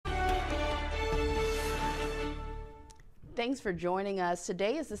thanks for joining us.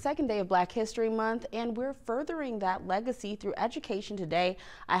 Today is the second day of Black History Month, and we're furthering that legacy through education today.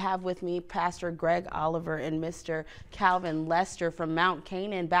 I have with me Pastor Greg Oliver and Mr. Calvin Lester from Mount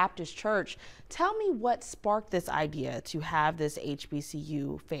Canaan Baptist Church. Tell me what sparked this idea to have this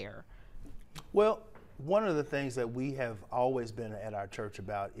HBCU fair. Well, one of the things that we have always been at our church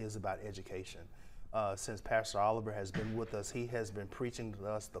about is about education. Since Pastor Oliver has been with us, he has been preaching to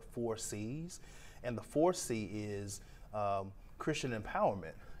us the 4 C's. And the 4th C is Christian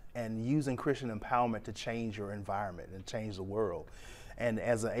empowerment, and using Christian empowerment to change your environment and change the world. And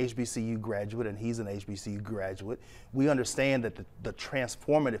as an HBCU graduate, and he's an HBCU graduate, we understand that the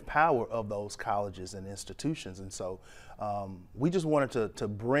transformative power of those colleges and institutions. And so we just wanted to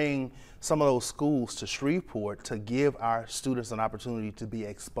bring some of those schools to Shreveport to give our students an opportunity to be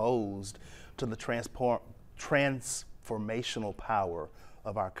exposed to the transformational power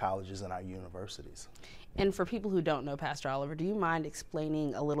of our colleges and our universities. And for people who don't know, Pastor Oliver, do you mind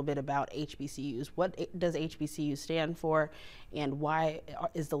explaining a little bit about HBCUs? What does HBCU stand for, and why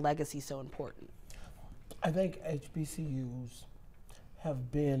is the legacy so important? I think HBCUs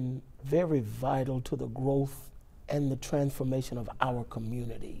have been very vital to the growth and the transformation of our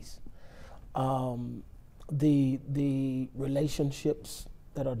communities. The relationships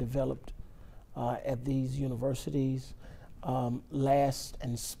that are developed at these universities last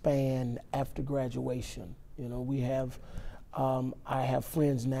and span after graduation. You know, we have, I have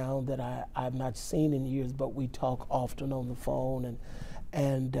friends now that I've not seen in years, but we talk often on the phone,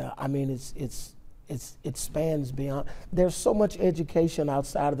 and I mean, it spans beyond. There's so much education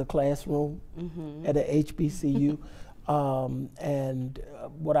outside of the classroom at a HBCU, and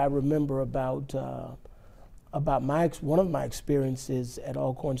what I remember about one of my experiences at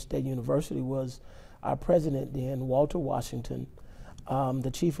Alcorn State University was our president then, Walter Washington,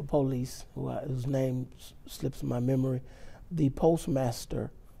 the chief of police, whose name slips my memory, the postmaster,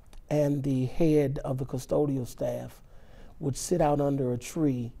 and the head of the custodial staff would sit out under a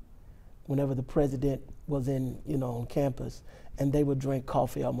tree whenever the president was on campus, and they would drink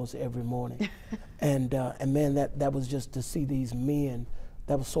coffee almost every morning. and man, that was just to see these men,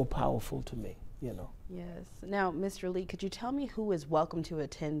 that was so powerful to me, you know. Yes. Now, Mr. Lee, could you tell me who is welcome to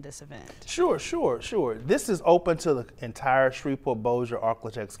attend this event? Sure. This is open to the entire Shreveport-Bossier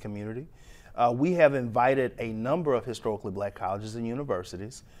Arklatex community. We have invited a number of historically black colleges and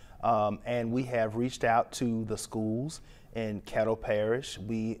universities, and we have reached out to the schools in Caddo Parish.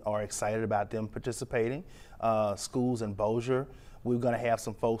 We are excited about them participating. Schools in Bossier. We're going to have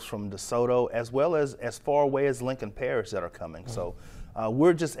some folks from DeSoto, as well as far away as Lincoln Parish that are coming. So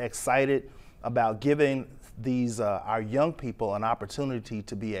we're just excited about giving these our young people an opportunity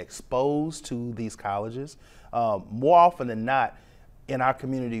to be exposed to these colleges. More often than not, in our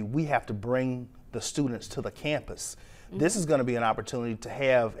community, we have to bring the students to the campus. This is going to be an opportunity to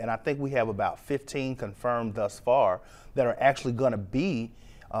have, and I think we have about 15 confirmed thus far that are actually going to be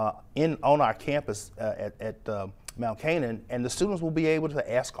on our campus at Mount Canaan, and the students will be able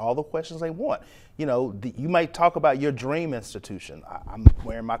to ask all the questions they want. You know, you might talk about your dream institution. I'm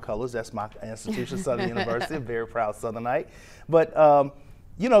wearing my colors. That's my institution, Southern University. I'm very proud Southernite. But,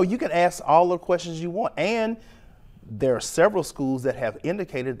 you know, you can ask all the questions you want. And there are several schools that have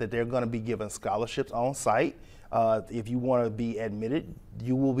indicated that they're going to be given scholarships on site. If you want to be admitted,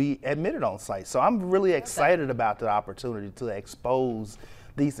 you will be admitted on site. So I'm really excited about the opportunity to expose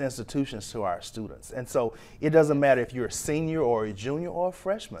these institutions to our students. And so it doesn't matter if you're a senior or a junior or a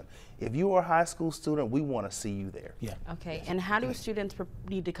freshman. If you are a high school student, we want to see you there. Yeah. Okay, and how do students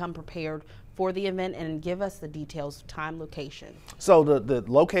need to come prepared for the event, and give us the details, time, location? So the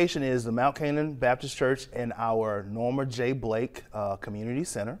location is the Mount Canaan Baptist Church in our Norma J. Blake Community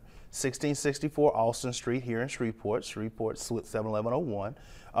Center, 1664 Alston Street here in Shreveport, Suite 71101.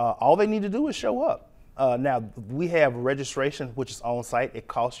 All they need to do is show up. Now, we have registration, which is on site. It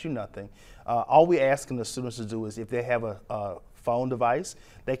costs you nothing. All we're asking the students to do is, if they have a phone device,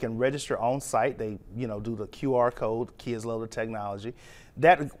 they can register on site. They, do the QR code. Kids love the technology.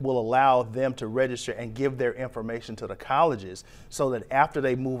 That will allow them to register and give their information to the colleges, so that after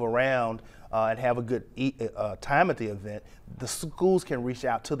they move around and have a good time at the event, the schools can reach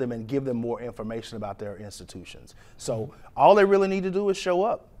out to them and give them more information about their institutions. So all they really need to do is show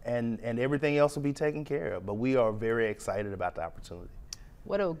up, and everything else will be taken care of. But we are very excited about the opportunity.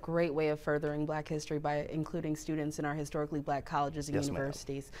 What a great way of furthering Black history by including students in our historically black colleges and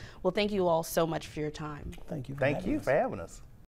universities. Well, thank you all so much for your time. Thank you. Thank you for having us.